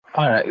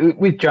I don't know.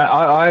 With Jones,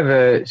 I have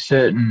a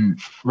certain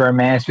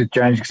romance with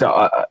Jones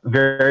because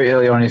very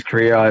early on in his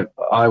career,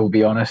 I will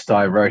be honest,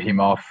 I wrote him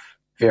off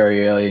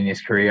very early in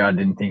his career. I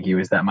didn't think he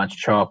was that much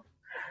chop,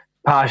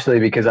 partially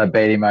because I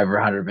beat him over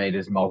 100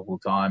 metres multiple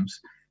times.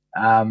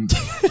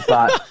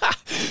 But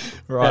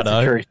right,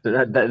 that's true.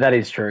 That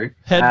is true.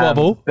 Head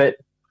wobble. But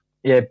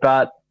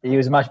he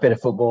was a much better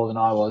footballer than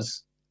I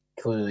was,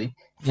 clearly.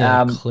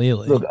 Yeah,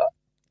 clearly. Look,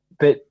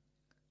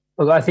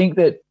 I think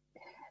that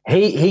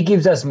he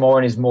gives us more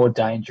and is more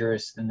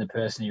dangerous than the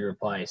person he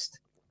replaced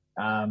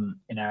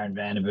in Aaron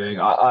Vandenberg.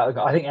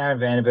 I think Aaron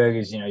Vandenberg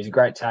is, he's a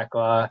great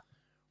tackler.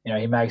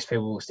 He makes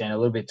people stand a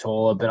little bit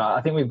taller, but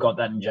I think we've got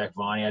that in Jack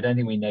Viney. I don't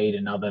think we need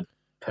another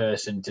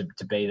person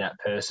to be that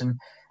person.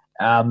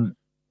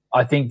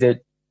 I think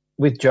that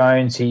with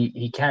Jones,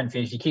 he can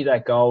finish. He kicked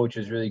that goal, which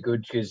was really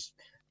good because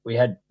we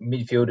had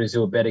midfielders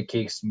who were better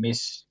kicks,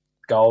 miss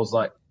goals,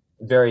 like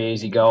very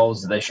easy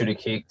goals that they should have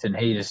kicked, and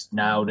he just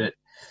nailed it.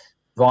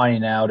 Viney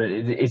nailed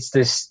it.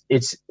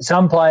 It's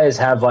some players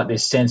have like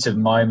this sense of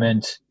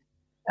moment,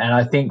 and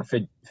I think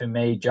for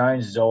me,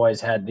 Jones has always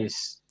had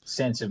this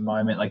sense of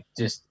moment, like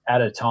just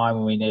at a time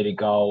when we need a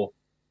goal,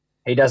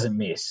 he doesn't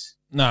miss.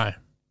 No,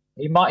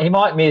 he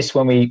might miss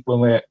when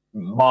we're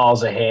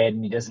miles ahead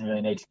and he doesn't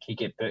really need to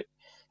kick it, but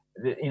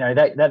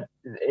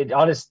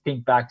I just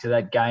think back to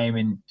that game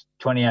in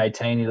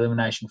 2018, the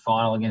elimination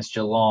final against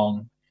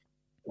Geelong,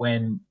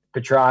 when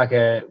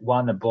Petrarca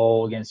won the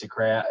ball against a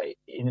crowd,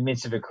 in the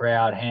midst of a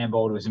crowd,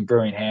 handballed. It was a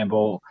brilliant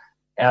handball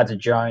out to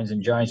Jones,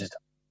 and Jones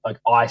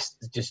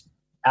just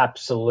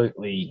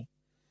absolutely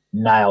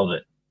nailed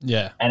it.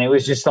 Yeah. And it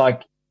was just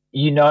like,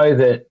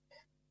 that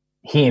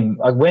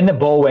when the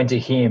ball went to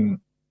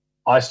him,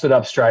 I stood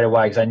up straight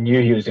away because I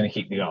knew he was going to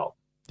kick the goal.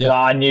 Yeah.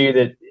 I knew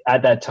that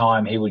at that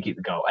time he would kick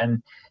the goal.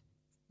 And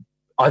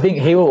I think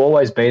he will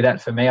always be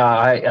that for me.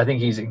 I think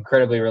he's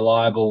incredibly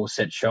reliable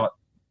set shot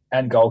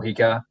and goal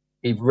kicker.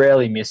 He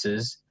rarely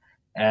misses.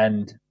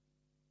 And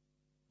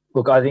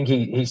look, I think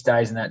he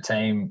stays in that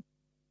team.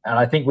 And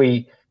I think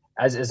we,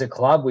 as a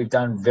club, we've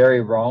done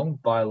very wrong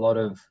by a lot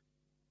of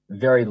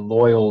very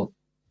loyal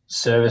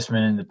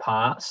servicemen in the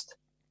past.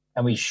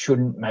 And we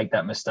shouldn't make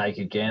that mistake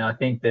again. I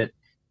think that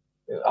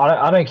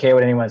I don't care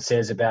what anyone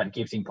says about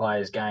gifting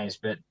players games,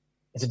 but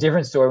it's a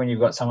different story when you've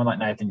got someone like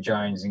Nathan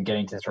Jones and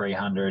getting to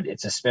 300.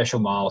 It's a special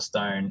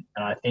milestone.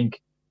 And I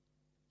think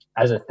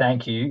as a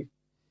thank you,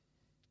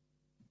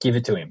 give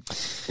it to him,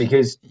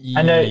 because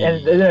I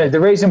know the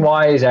reason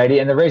why he's 80,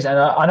 and the reason, and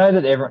I know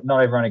that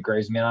not everyone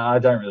agrees with me, and I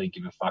don't really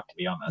give a fuck, to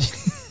be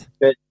honest.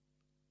 But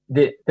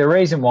the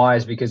reason why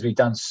is because we've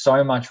done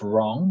so much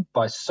wrong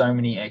by so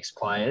many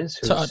ex-players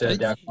who have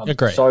served our club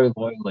so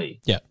loyally.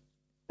 Yeah,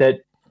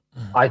 that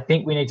I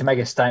think we need to make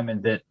a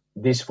statement that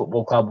this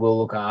football club will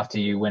look after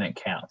you when it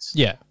counts.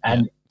 Yeah,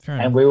 and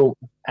we will.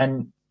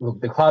 And look,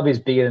 the club is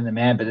bigger than the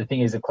man, but the thing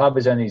is, the club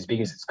is only as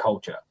big as its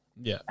culture.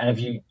 Yeah. And if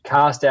you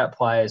cast out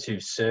players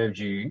who've served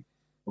you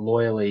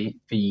loyally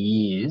for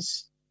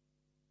years,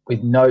 he's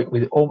in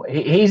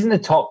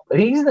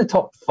the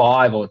top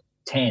 5 or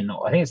 10,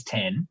 I think it's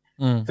 10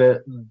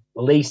 for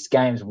least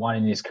games won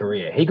in his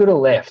career. He could have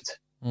left,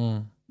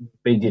 but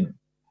he didn't.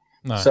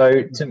 No.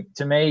 So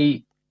to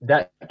me,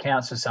 that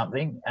counts for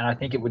something, and I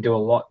think it would do a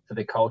lot for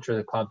the culture of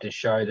the club to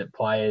show that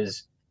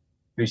players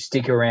who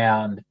stick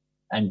around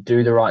and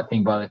do the right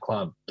thing by the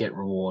club get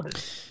rewarded.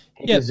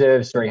 He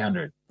deserves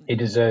 300. He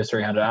deserves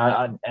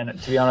 300.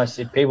 And to be honest,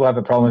 if people have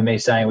a problem with me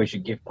saying we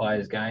should give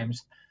players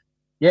games,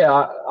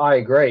 I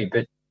agree,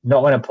 but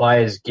not when a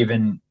player's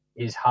given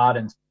his heart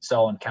and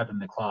soul and captain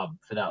the club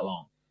for that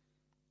long.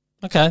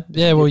 Okay,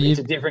 yeah, well, it's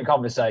a different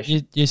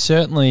conversation. You're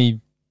certainly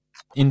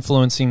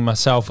influencing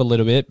myself a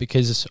little bit,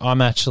 because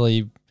I'm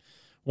actually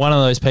one of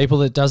those people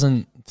that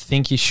doesn't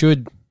think you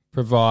should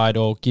provide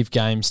or give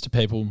games to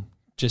people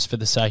just for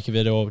the sake of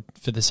it or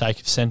for the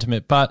sake of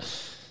sentiment. But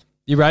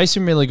you raised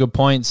some really good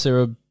points. There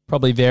were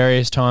probably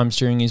various times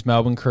during his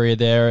Melbourne career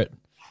there at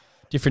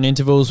different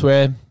intervals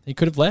where he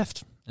could have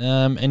left,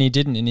 and he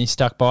didn't, and he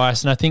stuck by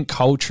us. And I think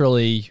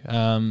culturally,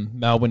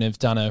 Melbourne have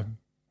done a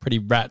pretty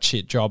rat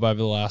shit job over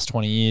the last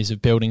 20 years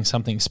of building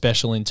something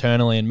special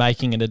internally and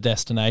making it a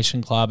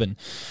destination club and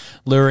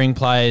luring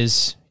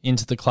players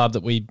into the club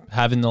that we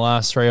have in the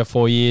last 3 or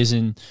 4 years.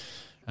 And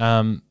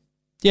do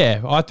you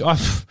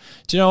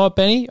know what,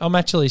 Benny? I'm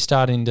actually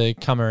starting to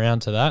come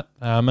around to that,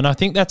 and I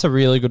think that's a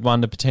really good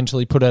one to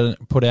potentially put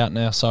out in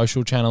our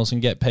social channels and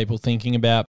get people thinking about.